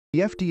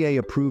The FDA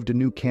approved a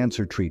new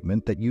cancer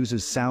treatment that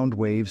uses sound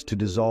waves to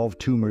dissolve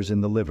tumors in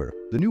the liver.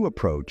 The new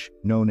approach,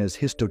 known as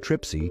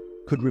histotripsy,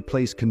 could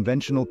replace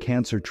conventional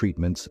cancer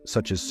treatments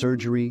such as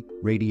surgery,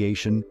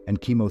 radiation, and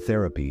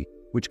chemotherapy,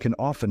 which can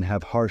often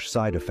have harsh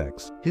side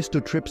effects.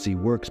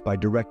 Histotripsy works by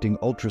directing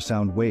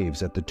ultrasound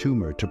waves at the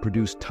tumor to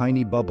produce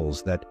tiny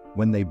bubbles that,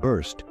 when they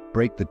burst,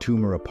 break the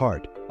tumor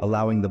apart,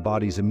 allowing the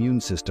body's immune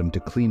system to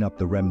clean up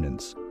the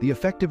remnants. The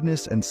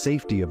effectiveness and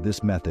safety of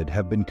this method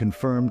have been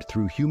confirmed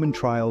through human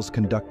trials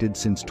conducted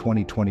since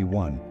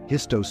 2021.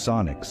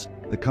 HistoSonics,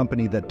 the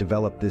company that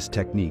developed this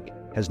technique,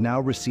 has now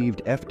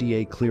received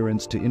FDA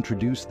clearance to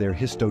introduce their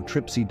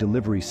histotripsy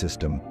delivery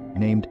system,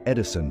 named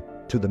Edison,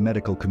 to the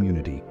medical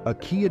community. A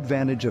key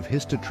advantage of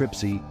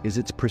histotripsy is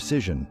its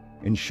precision,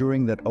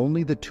 ensuring that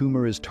only the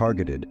tumor is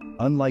targeted,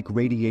 unlike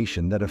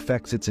radiation that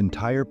affects its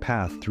entire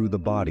path through the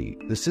body.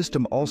 The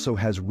system also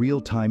has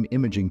real-time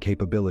imaging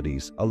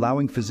capabilities,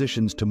 allowing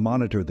physicians to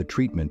monitor the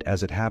treatment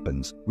as it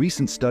happens.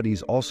 Recent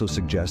studies also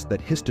suggest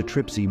that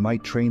histotripsy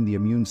might train the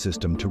immune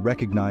system to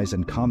recognize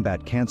and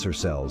combat cancer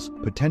cells,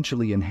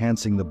 potentially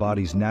enhancing the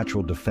body's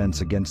natural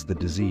defense against the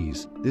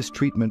disease. This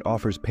treatment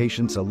offers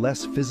patients a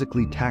less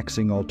physically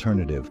taxing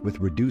alternative with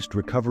reduced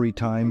recovery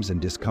times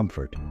and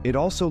discomfort. It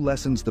also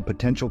lessens the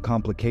potential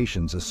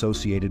complications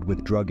associated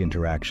with drug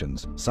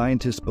interactions.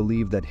 Scientists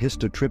believe that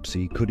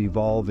histotripsy could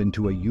evolve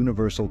into a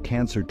universal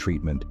cancer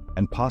treatment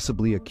and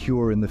possibly a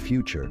cure in the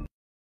future.